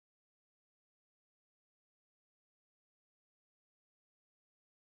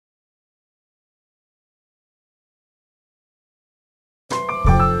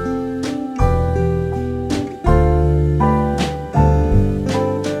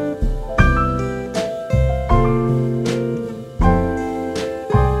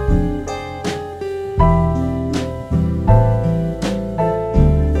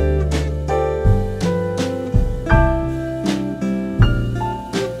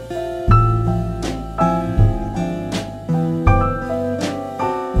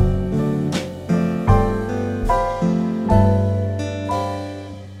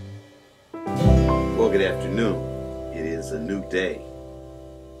day,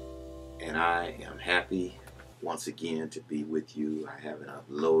 and I am happy once again to be with you. I haven't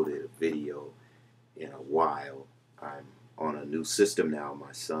uploaded a video in a while. I'm on a new system now.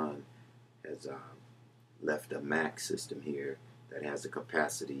 My son has left a Mac system here that has the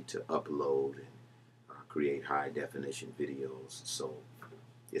capacity to upload and create high definition videos. So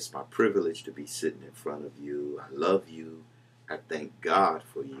it's my privilege to be sitting in front of you. I love you. I thank God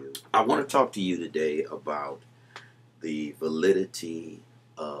for you. I want to talk to you today about the validity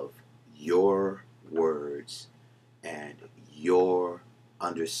of your words and your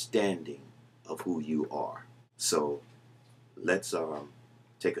understanding of who you are. So let's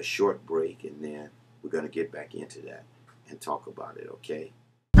take a short break, and then we're going to get back into that and talk about it, okay?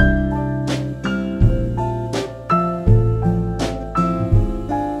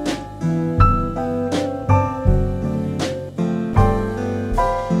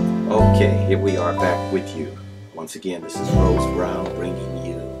 Okay, here we are back with you. Once again, this is Rose Brown bringing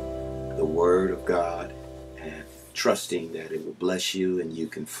you the Word of God and trusting that it will bless you and you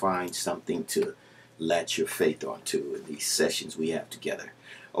can find something to latch your faith onto in these sessions we have together.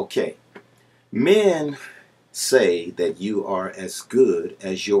 Okay, men say that you are as good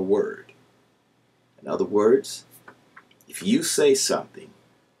as your word. In other words, if you say something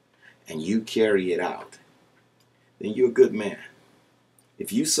and you carry it out, then you're a good man.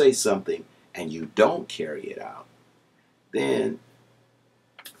 If you say something and you don't carry it out, then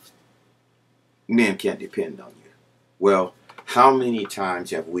men can't depend on you. Well, how many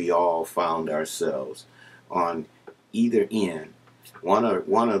times have we all found ourselves on either end, one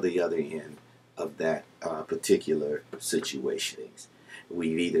or the other end of that particular situation?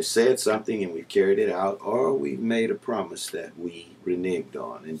 We've either said something and we've carried it out, or we've made a promise that we reneged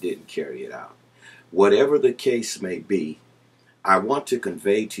on and didn't carry it out. Whatever the case may be, I want to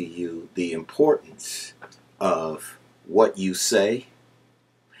convey to you the importance of what you say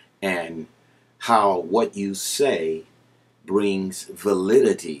and how what you say brings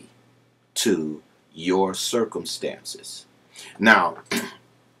validity to your circumstances. Now,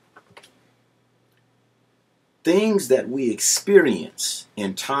 things that we experience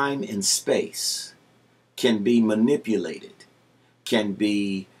in time and space can be manipulated, can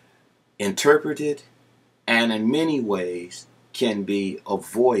be interpreted, and in many ways can be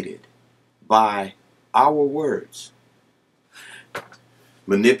avoided by our words.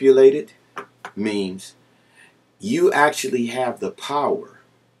 Manipulated means you actually have the power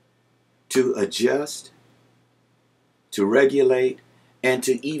to adjust, to regulate, and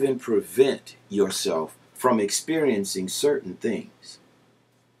to even prevent yourself from experiencing certain things.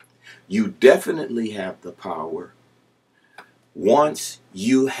 You definitely have the power, once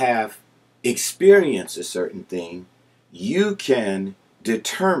you have experienced a certain thing, you can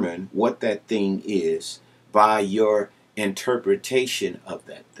determine what that thing is by your interpretation of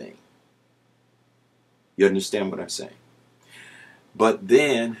that thing. You understand what I'm saying? But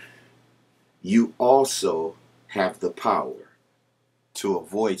then you also have the power to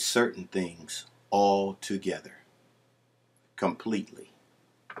avoid certain things altogether, completely.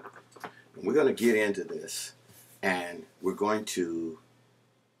 And we're going to get into this, and we're going to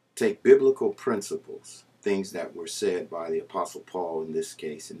take biblical principles, things that were said by the Apostle Paul in this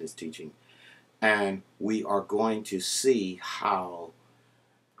case, in this teaching, and we are going to see how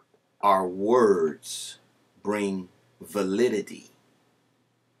our words bring validity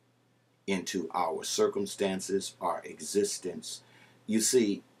into our circumstances, our existence. You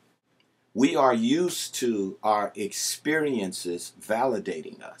see, we are used to our experiences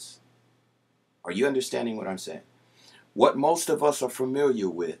validating us. Are you understanding what I'm saying? What most of us are familiar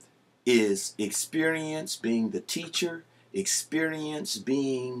with is experience being the teacher, experience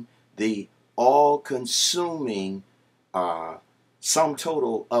being the all-consuming sum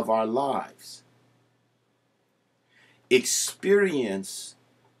total of our lives. Experience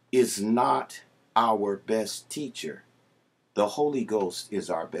is not our best teacher. The Holy Ghost is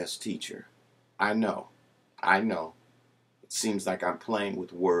our best teacher. I know. It seems like I'm playing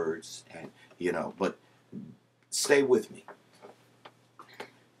with words, and but stay with me.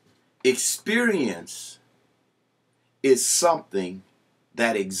 Experience is something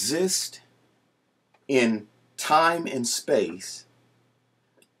that exists in time and space,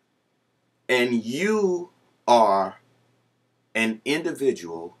 and you are an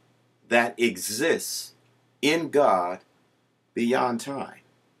individual that exists in God beyond time.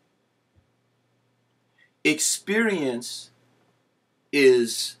 Experience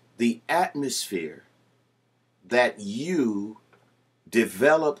is the atmosphere that you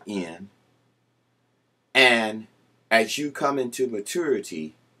develop in, and as you come into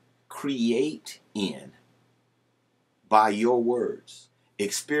maturity, create in by your words.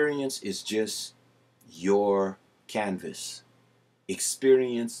 Experience is just your canvas.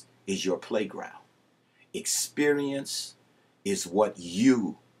 Experience is your playground. Experience is what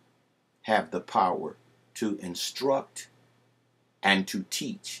you have the power to instruct and to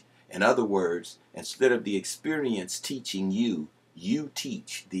teach. In other words, instead of the experience teaching you, you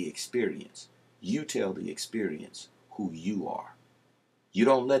teach the experience. You tell the experience who you are. You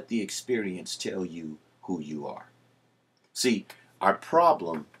don't let the experience tell you who you are. See, our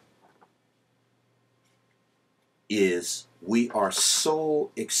problem is we are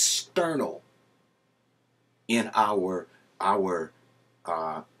so external in our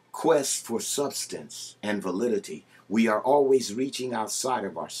quest for substance and validity. We are always reaching outside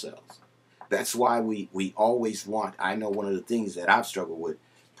of ourselves. That's why we always want, I know one of the things that I've struggled with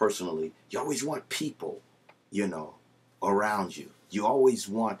personally, you always want people, around you. You always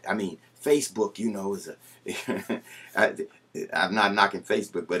want, Facebook, is I'm not knocking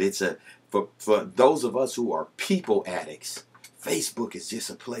Facebook, but it's for those of us who are people addicts, Facebook is just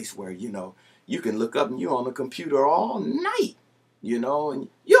a place where, you can look up and you're on the computer all night, and you don't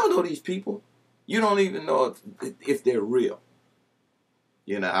know these people. You don't even know if they're real.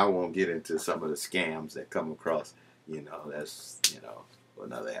 I won't get into some of the scams that come across, that's,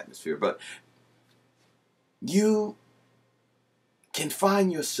 another atmosphere. But you can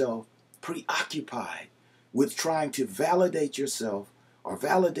find yourself preoccupied with trying to validate yourself or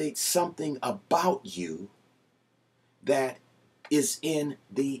validate something about you that is in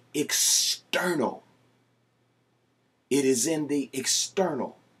the external. It is in the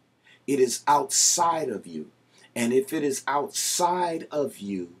external. It is outside of you. And if it is outside of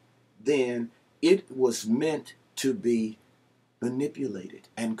you, then it was meant to be manipulated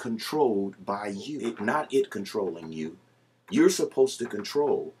and controlled by you. Not it controlling you. You're supposed to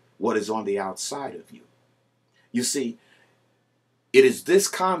control what is on the outside of you. You see, it is this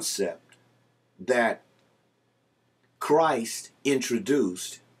concept that Christ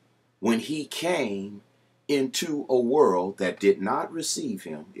introduced when he came into a world that did not receive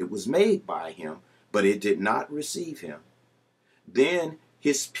him. It was made by him, but it did not receive him. Then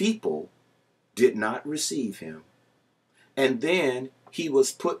his people did not receive him. And then he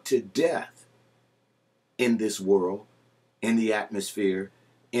was put to death in this world, in the atmosphere,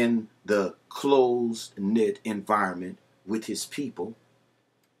 in the closed-knit environment with his people.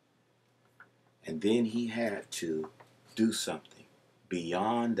 And then he had to do something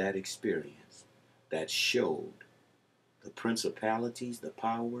beyond that experience that showed the principalities, the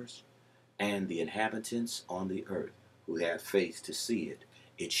powers, and the inhabitants on the earth who had faith to see it.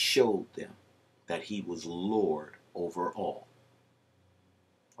 It showed them that he was Lord over all.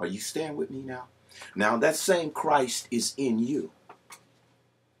 Are you staying with me now? Now that same Christ is in you.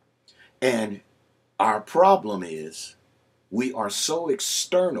 And our problem is we are so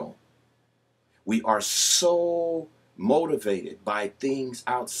external. We are so motivated by things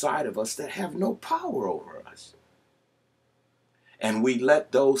outside of us that have no power over us. And we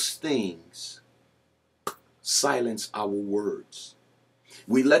let those things silence our words.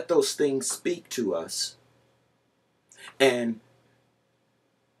 We let those things speak to us and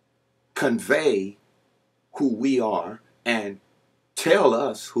convey who we are and tell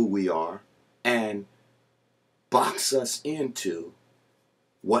us who we are and box us into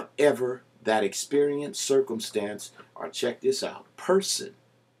whatever that experience, circumstance, or check this out, person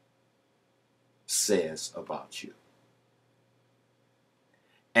says about you.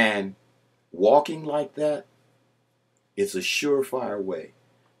 And walking like that is a surefire way.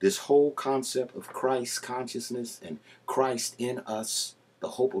 This whole concept of Christ consciousness and Christ in us, the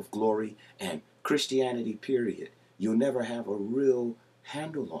hope of glory, and Christianity, period, you'll never have a real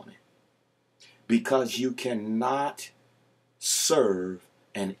handle on it. Because you cannot serve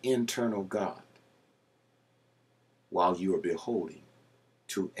an internal God while you are beholding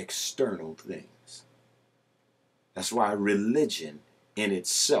to external things. That's why religion in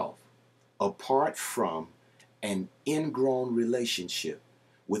itself, apart from an ingrown relationship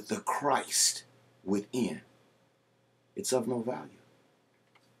with the Christ within, it's of no value.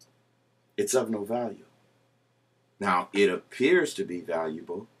 It's of no value. Now, it appears to be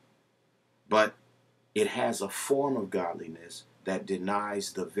valuable, but it has a form of godliness that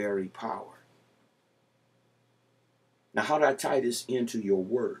denies the very power. Now, how do I tie this into your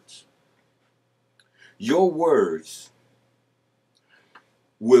words? Your words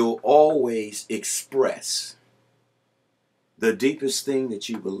will always express the deepest thing that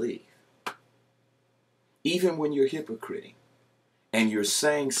you believe. Even when you're hypocriting and you're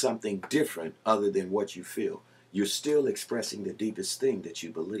saying something different other than what you feel, you're still expressing the deepest thing that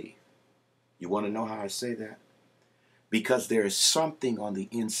you believe. You want to know how I say that? because there is something on the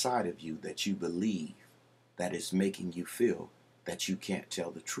inside of you that you believe that is making you feel that you can't tell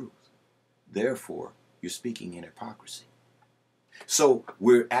the truth. Therefore, you're speaking in hypocrisy. So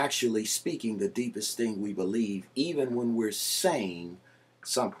we're actually speaking the deepest thing we believe, even when we're saying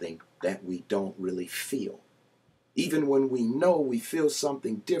something that we don't really feel. Even when we know we feel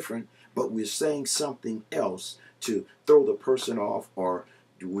something different, but we're saying something else to throw the person off, or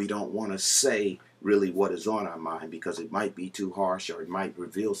we don't want to say really what is on our mind because it might be too harsh or it might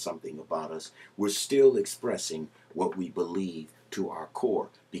reveal something about us. We're still expressing what we believe to our core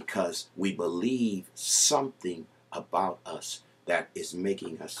because we believe something about us that is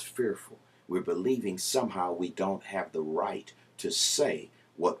making us fearful. We're believing somehow we don't have the right to say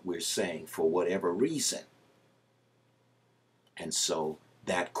what we're saying for whatever reason. And so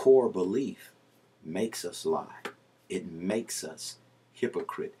that core belief makes us lie. It makes us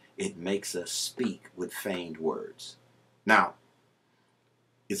hypocrite. It makes us speak with feigned words. Now,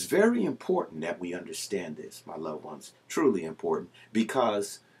 it's very important that we understand this, my loved ones, truly important,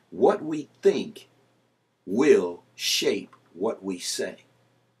 because what we think will shape what we say.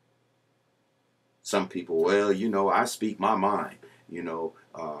 Some people, well, I speak my mind.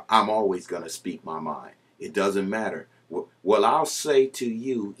 I'm always going to speak my mind. It doesn't matter. Well, I'll say to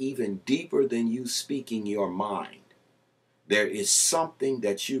you, even deeper than you speaking your mind, there is something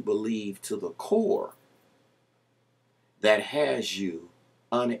that you believe to the core that has you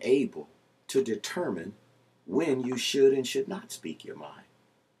unable to determine when you should and should not speak your mind.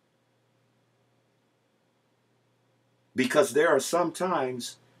 Because there are some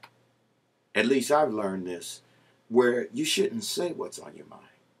times, at least I've learned this, where you shouldn't say what's on your mind.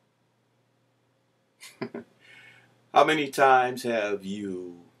 How many times have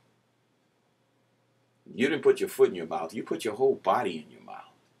you didn't put your foot in your mouth, you put your whole body in your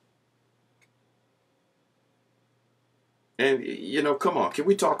mouth? And, come on, can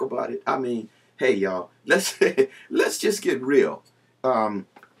we talk about it? I mean, hey, y'all, let's just get real. I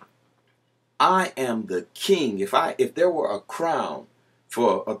am the king. If there were a crown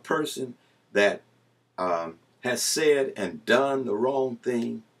for a person that has said and done the wrong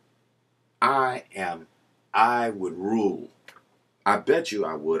thing, I would rule. I bet you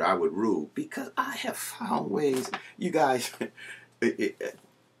I would rule, because I have found ways. You guys,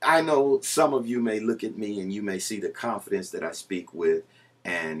 I know some of you may look at me and you may see the confidence that I speak with,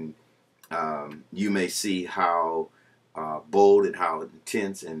 and you may see how bold and how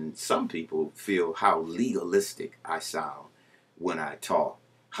intense, and some people feel how legalistic I sound when I talk,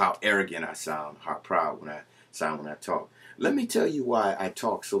 how arrogant I sound, how proud when I talk. Let me tell you why I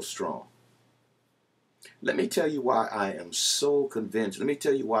talk so strong. Let me tell you why I am so convinced. Let me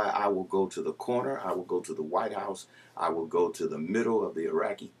tell you why I will go to the corner, I will go to the White House, I will go to the middle of the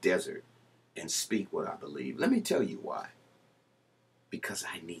Iraqi desert and speak what I believe. Let me tell you why. Because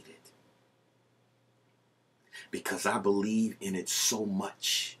I need it. Because I believe in it so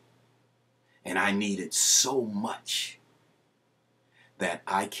much. And I need it so much that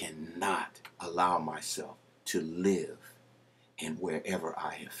I cannot allow myself to live in wherever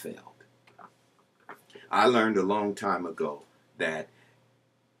I have failed. I learned a long time ago that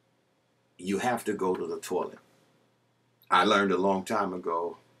you have to go to the toilet. I learned a long time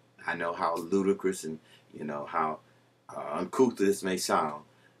ago, I know how ludicrous and how uncouth this may sound,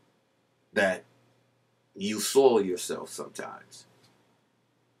 that you soil yourself sometimes.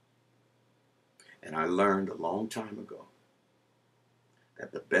 And I learned a long time ago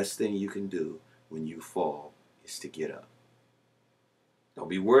that the best thing you can do when you fall is to get up. Don't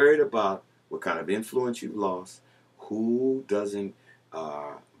be worried about what kind of influence you've lost, who doesn't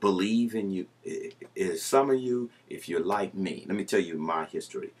believe in you. Is some of you, if you're like me, let me tell you my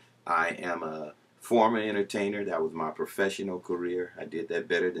history. I am a former entertainer. That was my professional career. I did that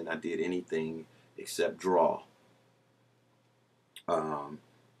better than I did anything except draw.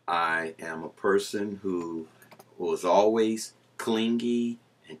 I am a person who was always clingy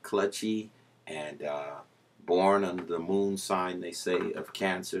and clutchy and born under the moon sign, they say, of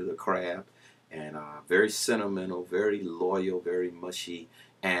Cancer, the crab, and very sentimental, very loyal, very mushy.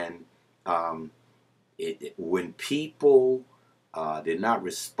 And when people did not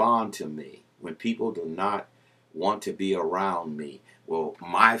respond to me, when people do not want to be around me, well,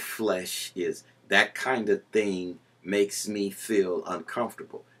 my flesh is that kind of thing, makes me feel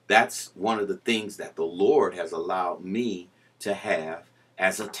uncomfortable. That's one of the things that the Lord has allowed me to have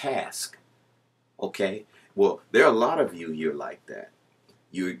as a task. Okay? Well, there are a lot of you're like that.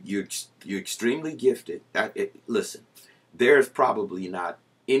 You're extremely gifted. Listen, there's probably not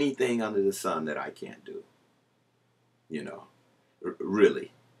anything under the sun that I can't do.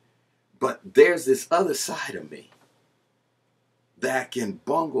 Really. But there's this other side of me that can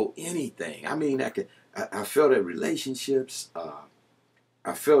bungle anything. I mean, I failed at relationships.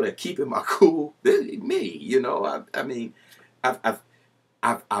 I failed at keeping my cool. Me, you know. I mean,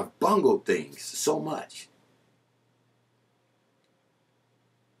 I've bungled things so much.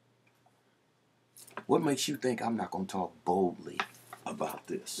 What makes you think I'm not going to talk boldly about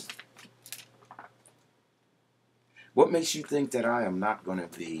this? What makes you think that I am not going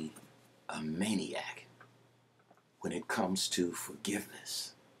to be a maniac when it comes to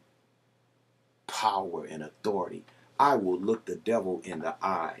forgiveness, power, and authority? I will look the devil in the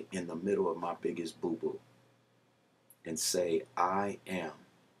eye in the middle of my biggest boo-boo and say, I am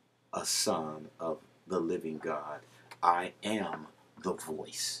a son of the living God. I am the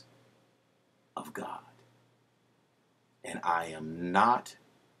voice of God. And I am not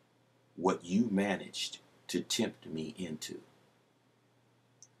what you managed to tempt me into.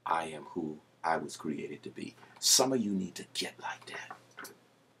 I am who I was created to be. Some of you need to get like that.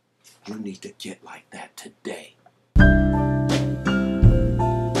 You need to get like that today.